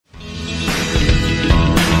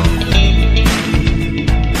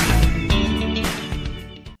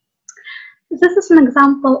is an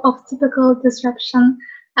example of typical disruption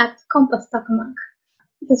at compass tokamak.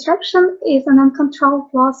 Disruption is an uncontrolled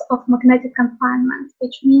loss of magnetic confinement,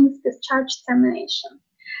 which means discharge termination.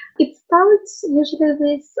 It starts usually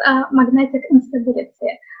with magnetic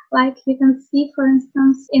instability, like you can see, for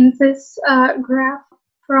instance, in this graph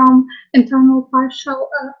from internal partial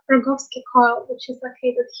Rogowski coil, which is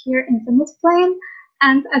located here in the midplane,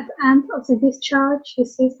 and at the end of the discharge, you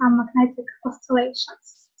see some magnetic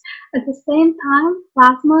oscillations. At the same time,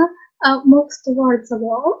 plasma moves towards the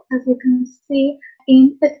wall, as you can see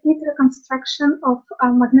in the construction of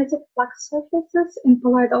magnetic flux surfaces in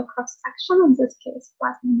colloidal cross-section. In this case,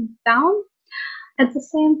 plasma moves down. At the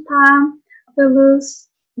same time, we lose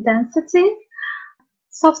density.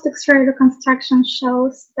 Soft X-ray reconstruction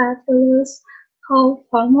shows that we lose whole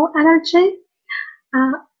thermal energy.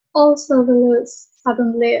 Also, we lose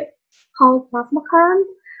suddenly whole plasma current,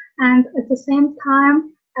 and at the same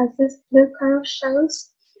time, as this blue curve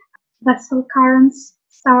shows, vessel currents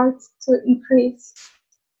start to increase.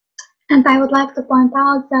 And I would like to point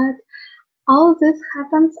out that all this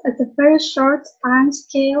happens at a very short time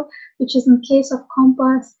scale, which is in case of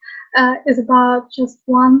compass is about just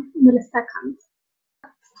 1 millisecond.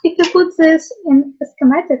 If you put this in a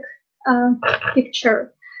schematic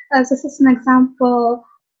picture, this is an example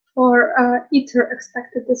for ether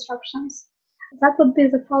expected disruptions. That would be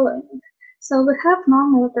the following. So we have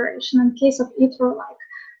normal operation in case of ether like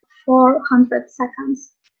 400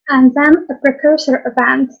 seconds, and then a precursor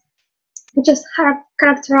event, which is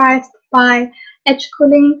characterized by edge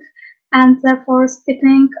cooling and therefore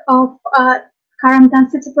steepening of current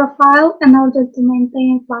density profile in order to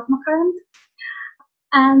maintain plasma current.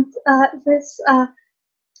 And this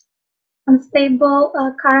unstable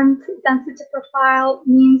current density profile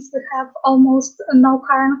means we have almost no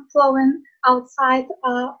current flowing outside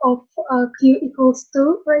of Q equals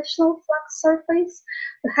 2 rational flux surface.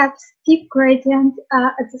 We have steep gradient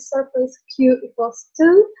at the surface Q equals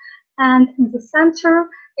 2, and in the center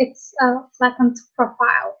it's a flattened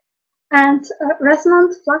profile. And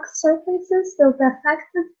resonant flux surfaces will be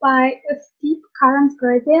affected by a steep current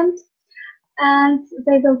gradient, and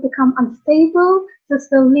they will become unstable. This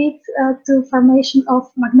will lead to formation of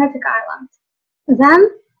magnetic island. Then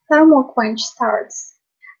thermal quench starts.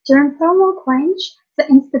 During thermal quench, the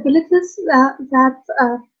instabilities that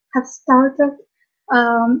have started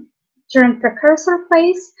during precursor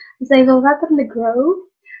phase, they will rapidly grow,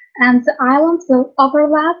 and the island will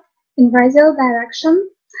overlap in radial direction.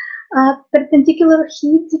 Perpendicular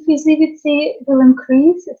heat diffusivity will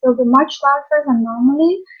increase. It will be much larger than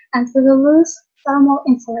normally, and we will lose thermal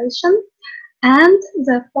insulation, and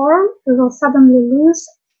therefore we will suddenly lose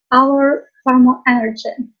our thermal energy.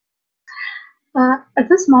 At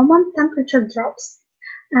this moment, temperature drops,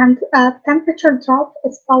 and temperature drop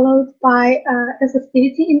is followed by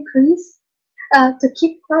resistivity increase. To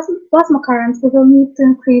keep plasma current, we will need to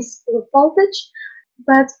increase the voltage,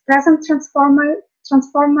 but present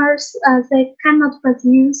transformers they cannot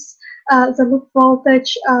produce the loop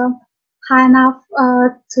voltage high enough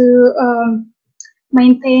to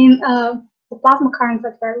maintain the plasma current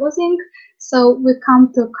that we're losing. So we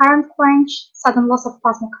come to current quench, sudden loss of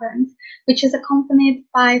plasma current, which is accompanied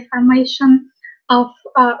by formation of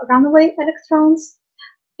runaway electrons,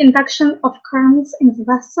 induction of currents in the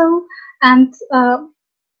vessel, and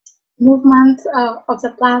movement of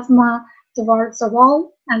the plasma towards the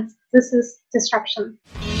wall, and this is disruption.